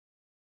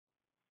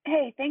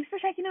Hey, thanks for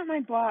checking out my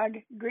blog,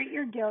 Greet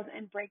Your Guilt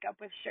and Break Up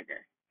with Sugar.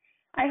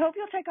 I hope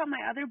you'll check out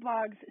my other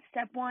blogs,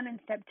 Step 1 and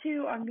Step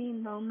 2 on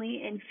being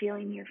lonely and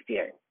feeling your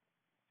fear.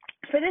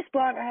 For this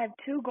blog, I have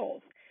two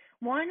goals.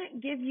 One,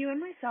 give you and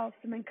myself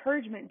some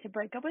encouragement to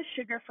break up with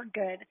sugar for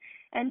good,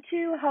 and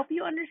two, help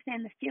you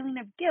understand the feeling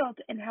of guilt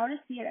and how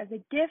to see it as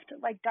a gift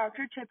like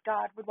Dr. Chip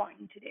Dodd would want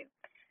you to do.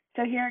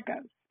 So here it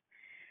goes.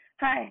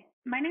 Hi,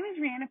 my name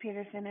is Rihanna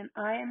Peterson, and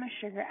I am a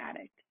sugar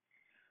addict.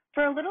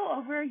 For a little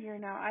over a year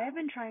now, I have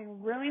been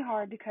trying really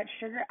hard to cut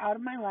sugar out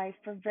of my life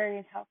for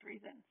various health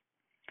reasons.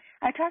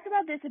 I talk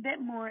about this a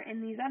bit more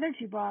in these other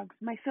two blogs.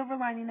 My silver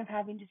lining of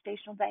having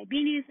gestational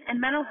diabetes and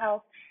mental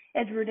health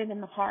is rooted in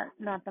the heart,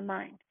 not the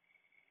mind.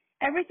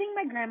 Everything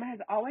my grandma has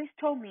always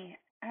told me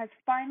has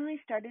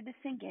finally started to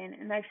sink in,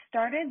 and I've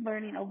started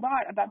learning a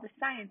lot about the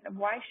science of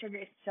why sugar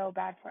is so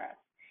bad for us.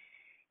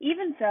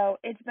 Even so,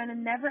 it's been a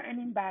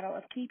never-ending battle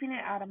of keeping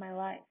it out of my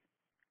life.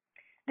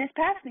 This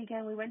past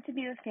weekend, we went to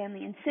be with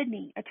family in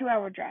Sydney, a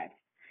 2-hour drive.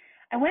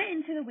 I went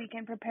into the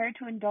weekend prepared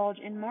to indulge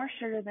in more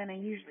sugar than I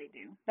usually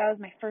do. That was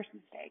my first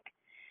mistake.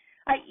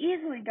 I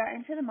easily got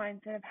into the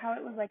mindset of how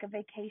it was like a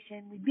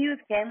vacation. We'd be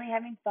with family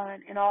having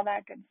fun and all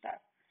that good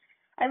stuff.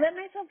 I let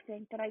myself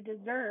think that I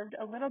deserved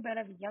a little bit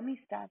of yummy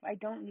stuff I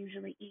don't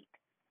usually eat.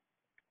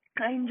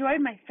 I enjoyed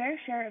my fair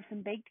share of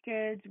some baked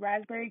goods,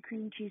 raspberry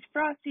cream cheese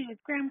frosty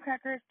with graham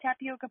crackers,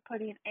 tapioca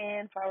pudding,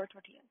 and flour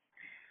tortillas.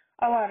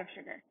 A lot of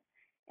sugar.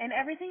 And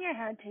everything I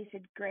had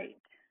tasted great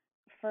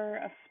for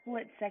a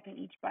split second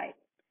each bite,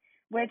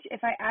 which,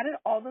 if I added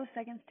all those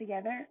seconds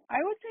together, I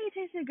would say it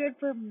tasted good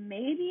for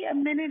maybe a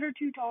minute or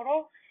two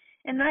total,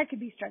 and that could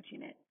be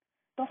stretching it.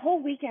 The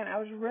whole weekend, I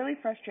was really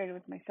frustrated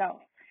with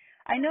myself.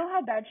 I know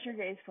how bad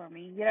sugar is for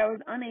me, yet I was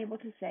unable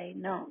to say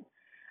no.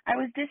 I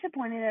was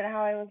disappointed at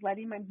how I was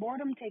letting my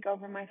boredom take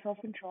over my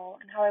self-control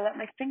and how I let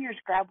my fingers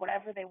grab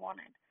whatever they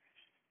wanted.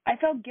 I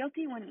felt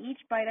guilty with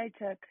each bite I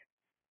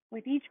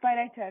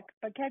took,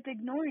 but kept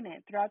ignoring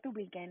it throughout the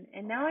weekend,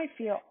 and now I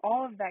feel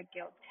all of that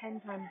guilt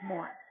 10 times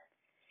more.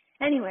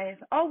 Anyways,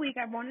 all week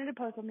I've wanted to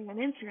post something on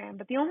Instagram,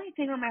 but the only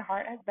thing on my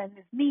heart has been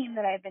this meme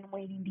that I've been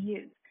waiting to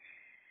use.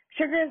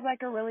 Sugar is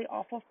like a really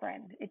awful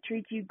friend. It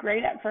treats you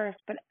great at first,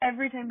 but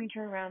every time you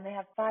turn around, they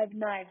have 5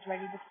 knives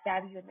ready to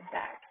stab you in the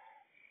back.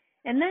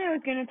 And then I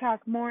was going to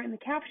talk more in the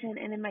caption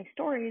and in my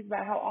stories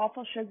about how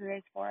awful sugar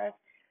is for us,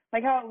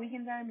 like how it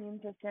weakens our immune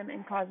system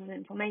and causes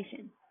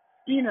inflammation.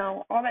 You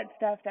know, all that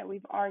stuff that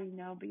we've already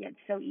know but yet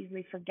so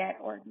easily forget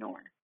or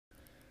ignore.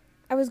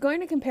 I was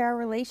going to compare our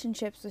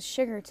relationships with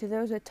sugar to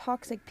those with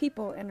toxic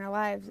people in our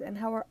lives and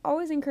how we're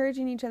always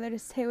encouraging each other to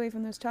stay away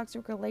from those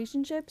toxic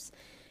relationships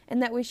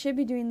and that we should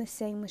be doing the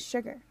same with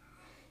sugar.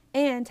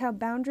 And how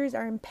boundaries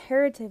are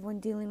imperative when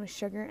dealing with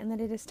sugar and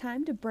that it is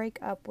time to break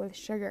up with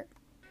sugar.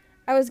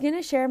 I was going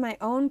to share my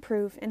own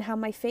proof and how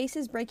my face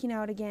is breaking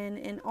out again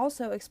and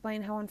also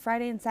explain how on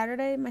Friday and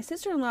Saturday my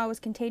sister-in-law was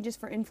contagious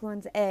for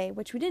influenza A,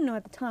 which we didn't know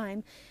at the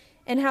time,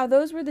 and how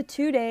those were the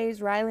 2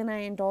 days Riley and I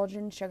indulged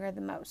in sugar the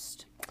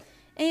most.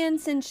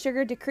 And since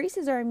sugar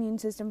decreases our immune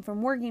system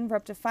from working for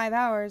up to 5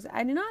 hours,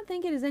 I do not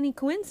think it is any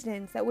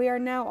coincidence that we are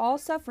now all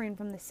suffering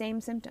from the same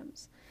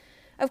symptoms.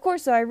 Of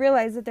course, though, I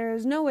realize that there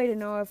is no way to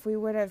know if we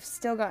would have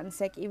still gotten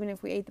sick even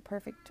if we ate the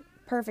perfect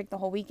the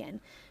whole weekend.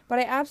 But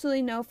I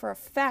absolutely know for a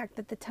fact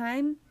that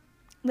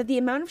the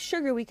amount of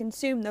sugar we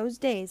consumed those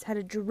days had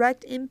a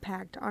direct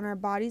impact on our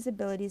body's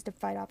abilities to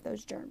fight off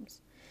those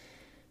germs.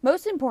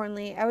 Most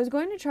importantly, I was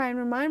going to try and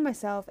remind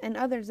myself and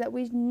others that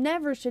we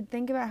never should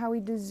think about how we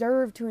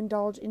deserve to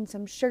indulge in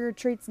some sugar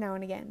treats now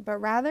and again, but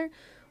rather,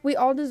 we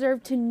all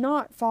deserve to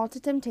not fall to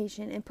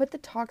temptation and put the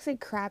toxic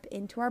crap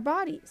into our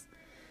bodies.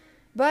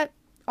 But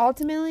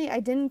ultimately,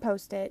 I didn't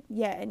post it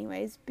yet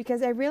anyways,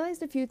 because I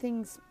realized a few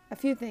things.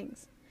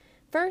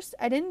 First,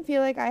 I didn't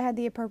feel like I had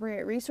the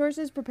appropriate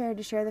resources prepared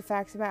to share the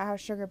facts about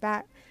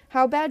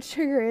how bad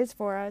sugar is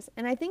for us,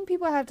 and I think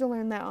people have to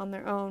learn that on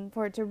their own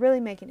for it to really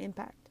make an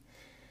impact.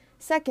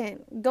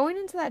 Second, going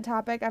into that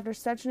topic after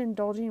such an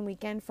indulging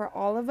weekend for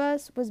all of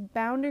us was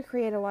bound to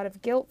create a lot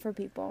of guilt for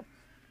people.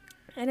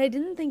 And I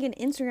didn't think an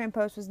Instagram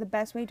post was the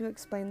best way to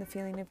explain the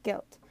feeling of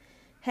guilt.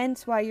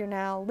 Hence why you're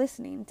now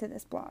listening to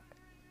this blog.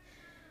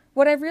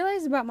 What I've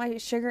realized about my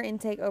sugar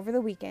intake over the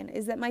weekend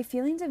is that my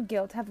feelings of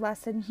guilt have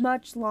lasted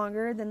much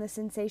longer than the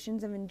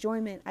sensations of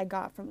enjoyment I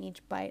got from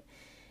each bite,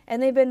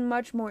 and they've been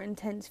much more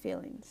intense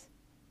feelings.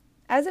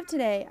 As of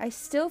today, I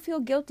still feel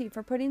guilty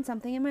for putting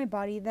something in my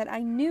body that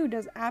I knew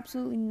does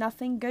absolutely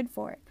nothing good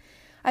for it.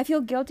 I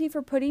feel guilty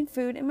for putting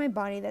food in my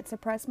body that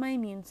suppressed my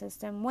immune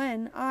system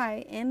when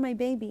I and my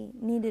baby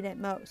needed it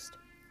most.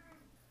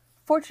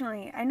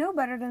 Fortunately, I know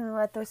better than to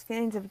let those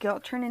feelings of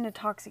guilt turn into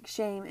toxic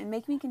shame and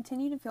make me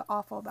continue to feel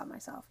awful about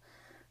myself.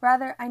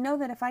 Rather, I know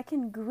that if I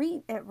can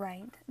greet it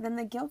right, then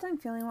the guilt I'm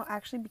feeling will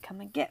actually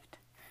become a gift.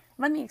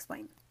 Let me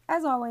explain.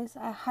 As always,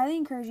 I highly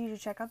encourage you to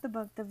check out the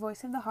book, The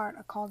Voice of the Heart,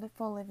 A Call to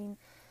Full Living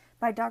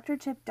by Dr.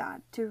 Chip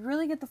Dodd to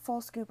really get the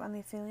full scoop on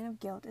the feeling of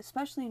guilt,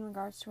 especially in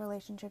regards to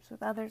relationships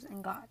with others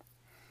and God.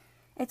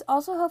 It's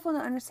also helpful to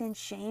understand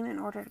shame in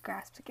order to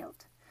grasp the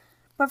guilt.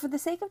 But for the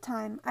sake of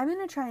time, I'm going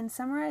to try and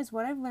summarize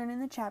what I've learned in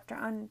the chapter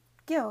on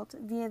guilt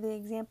via the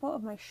example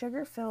of my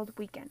sugar-filled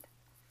weekend.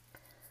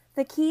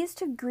 The keys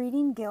to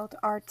greeting guilt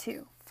are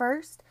two.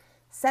 First,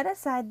 set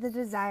aside the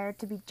desire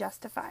to be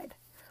justified.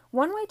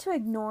 One way to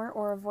ignore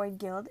or avoid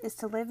guilt is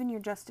to live in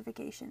your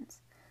justifications.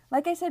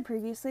 Like I said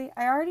previously,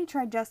 I already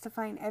tried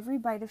justifying every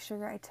bite of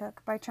sugar I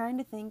took by trying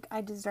to think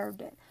I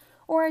deserved it.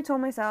 Or I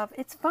told myself,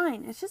 it's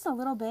fine, it's just a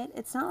little bit,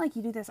 it's not like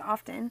you do this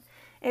often.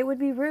 It would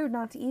be rude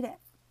not to eat it.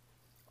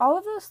 All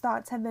of those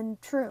thoughts have been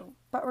true,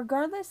 but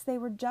regardless, they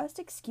were just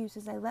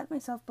excuses I let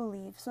myself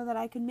believe so that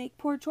I could make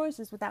poor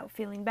choices without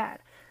feeling bad,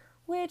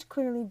 which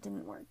clearly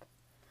didn't work.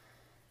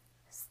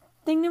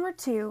 Thing number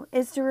 2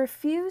 is to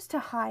refuse to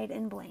hide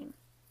and blame.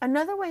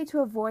 Another way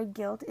to avoid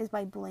guilt is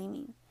by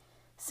blaming.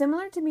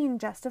 Similar to being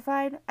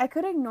justified, I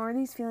could ignore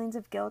these feelings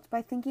of guilt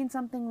by thinking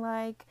something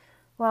like,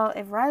 well,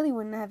 if Riley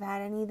wouldn't have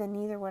had any, then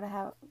neither would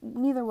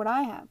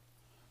I have.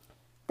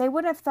 They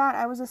would have thought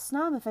I was a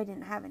snob if I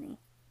didn't have any.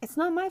 It's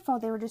not my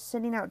fault they were just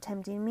sitting out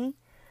tempting me.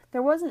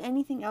 There wasn't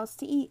anything else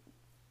to eat.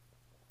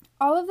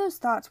 All of those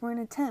thoughts were an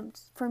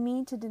attempt for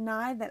me to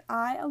deny that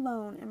I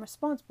alone am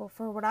responsible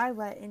for what I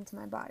let into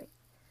my body.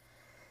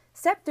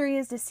 Step 3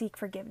 is to seek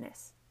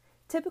forgiveness.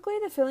 Typically,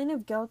 the feeling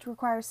of guilt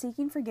requires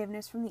seeking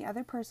forgiveness from the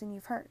other person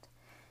you've hurt.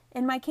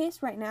 In my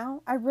case right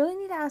now, I really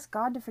need to ask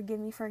God to forgive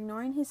me for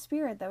ignoring His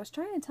Spirit that was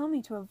trying to tell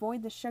me to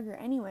avoid the sugar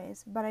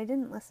anyways, but I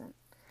didn't listen.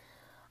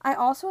 I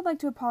also would like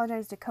to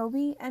apologize to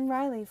Kobe and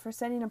Riley for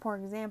setting a poor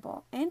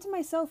example, and to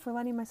myself for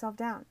letting myself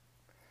down.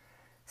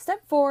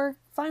 Step 4,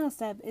 final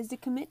step, is to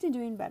commit to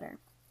doing better.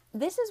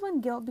 This is when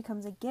guilt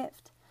becomes a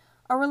gift.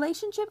 A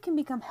relationship can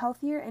become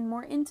healthier and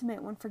more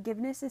intimate when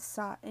forgiveness is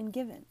sought and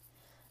given.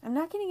 I'm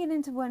not going to get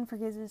into when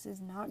forgiveness is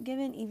not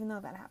given, even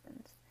though that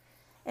happens.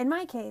 In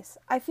my case,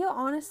 I feel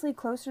honestly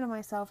closer to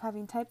myself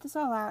having typed this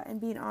all out and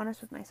being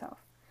honest with myself.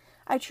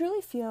 I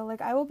truly feel like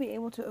I will be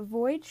able to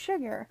avoid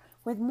sugar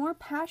with more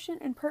passion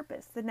and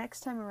purpose the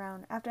next time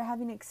around after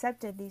having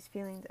accepted these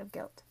feelings of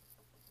guilt.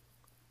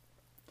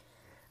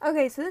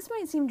 Okay, so this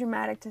might seem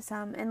dramatic to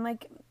some and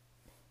like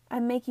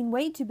I'm making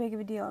way too big of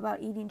a deal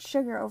about eating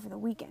sugar over the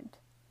weekend.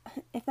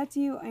 If that's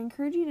you, I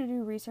encourage you to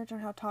do research on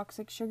how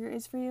toxic sugar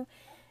is for you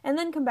and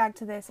then come back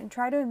to this and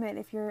try to admit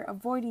if you're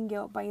avoiding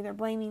guilt by either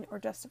blaming or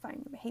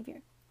justifying your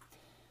behavior.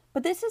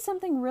 But this is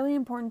something really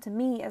important to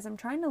me as I'm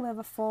trying to live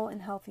a full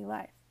and healthy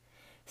life.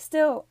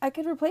 Still, I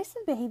could replace the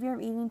behavior of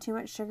eating too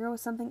much sugar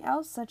with something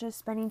else, such as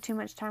spending too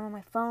much time on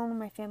my phone when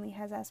my family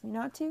has asked me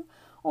not to,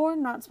 or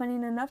not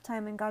spending enough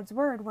time in God's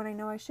Word when I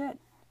know I should.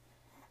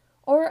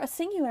 Or a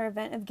singular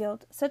event of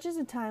guilt, such as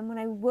a time when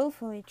I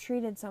willfully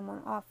treated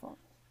someone awful.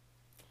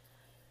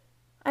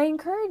 I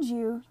encourage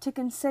you to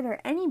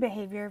consider any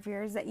behavior of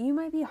yours that you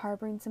might be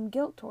harboring some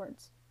guilt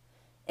towards.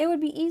 It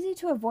would be easy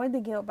to avoid the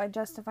guilt by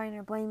justifying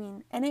or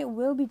blaming, and it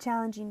will be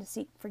challenging to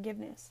seek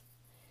forgiveness.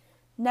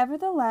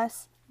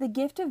 Nevertheless, the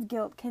gift of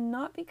guilt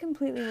cannot be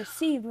completely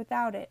received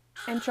without it,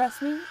 and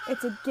trust me,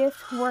 it's a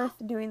gift worth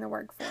doing the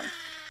work for.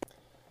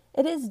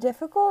 It is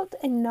difficult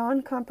and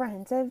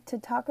non-comprehensive to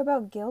talk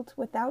about guilt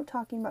without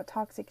talking about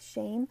toxic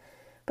shame,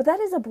 but that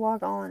is a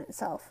blog all in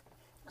itself.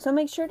 So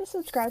make sure to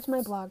subscribe to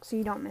my blog so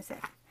you don't miss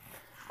it.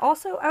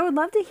 Also, I would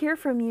love to hear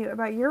from you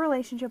about your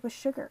relationship with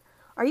sugar.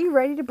 Are you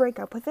ready to break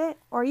up with it,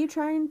 or are you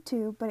trying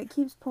to, but it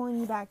keeps pulling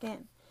you back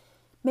in?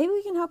 Maybe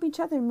we can help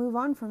each other move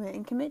on from it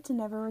and commit to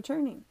never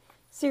returning.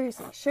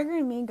 Seriously, sugar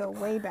and me go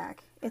way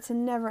back. It's a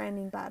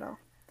never-ending battle.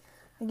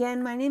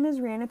 Again, my name is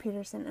Rihanna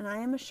Peterson, and I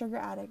am a sugar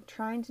addict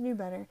trying to do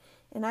better,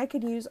 and I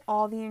could use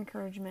all the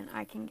encouragement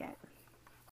I can get.